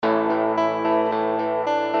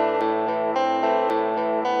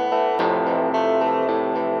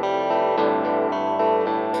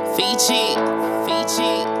Fiji,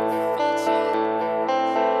 Fiji,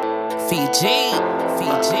 Fiji,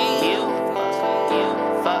 Fiji. You,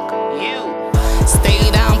 fuck you. Stay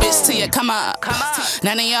down, bitch, till you come up.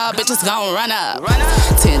 None of y'all bitches gon' run up.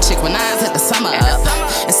 10 chick with 9s hit the summer up.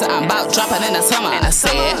 It's something about dropping in the summer. I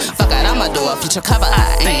said, fuck it, I'ma do a future cover.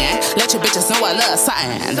 And let your bitches know I love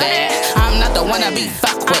something. That I'm not the one to be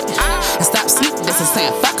fucked with. And stop sneak this and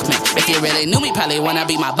saying fuck me. If you really knew me, probably wanna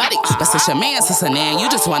be my buddy. But since your man, since a man, you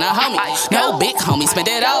just wanna hold me. No big homie, spend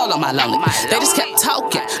it all on my lonely. They just kept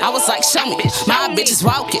talking. I was like, show me. My bitches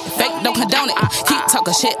walk it. Fake don't condone it. Keep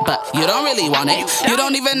talking shit, but you don't really want it. You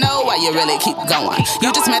don't even know why you really keep going.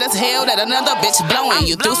 You just mad as hell that another bitch blowing.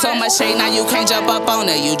 You threw so much shade, now you can't jump up on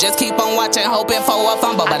it. You just keep on watching, hoping for a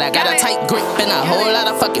fumble. But I got a tight grip and a whole lot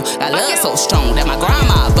of fuck you. I love so strong that my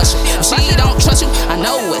grandma bust you. If she don't trust you, I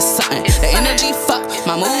know it's something. The energy fuck,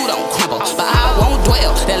 my mood don't crumble. But I won't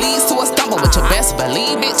dwell, that leads to a stumble. But you best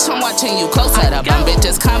believe, bitch, I'm watching you closer. The bum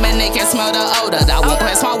bitches coming, they can smell the odor. I won't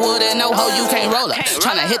pass my wood and no hoe, you can't roll up.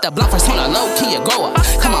 Tryna hit the blunt first on a low key, you grow up.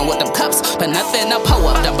 Come on with them cups, but nothing to pull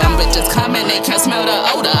up. The bum bitches coming, they can't smell the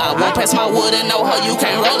odor. I won't pass my wood and no hoe, you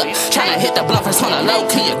can't roll up. Tryna hit the blunt first on a low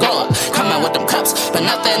key, you grow up. Come on with them cups, but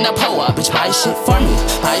nothing to pull up. Bitch, buy shit for me,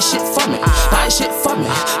 buy shit for me, buy shit for me,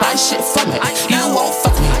 buy shit for me. You won't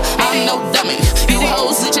fuck me, I'm no dummy. You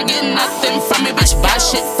hoes that you get nothing from me, bitch. Buy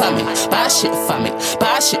shit for me, buy shit for me,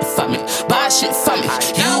 buy shit for me, buy shit for me.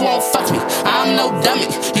 You won't fuck me, I'm no dummy.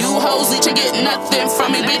 You hoes that you get nothing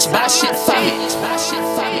from me, bitch. Buy shit for me, buy shit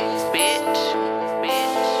for me, bitch.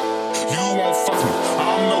 You won't fuck me,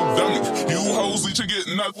 I'm no dummy. You hoes that you get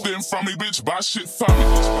nothing from me, bitch. Buy shit for me,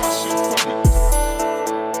 buy shit for me.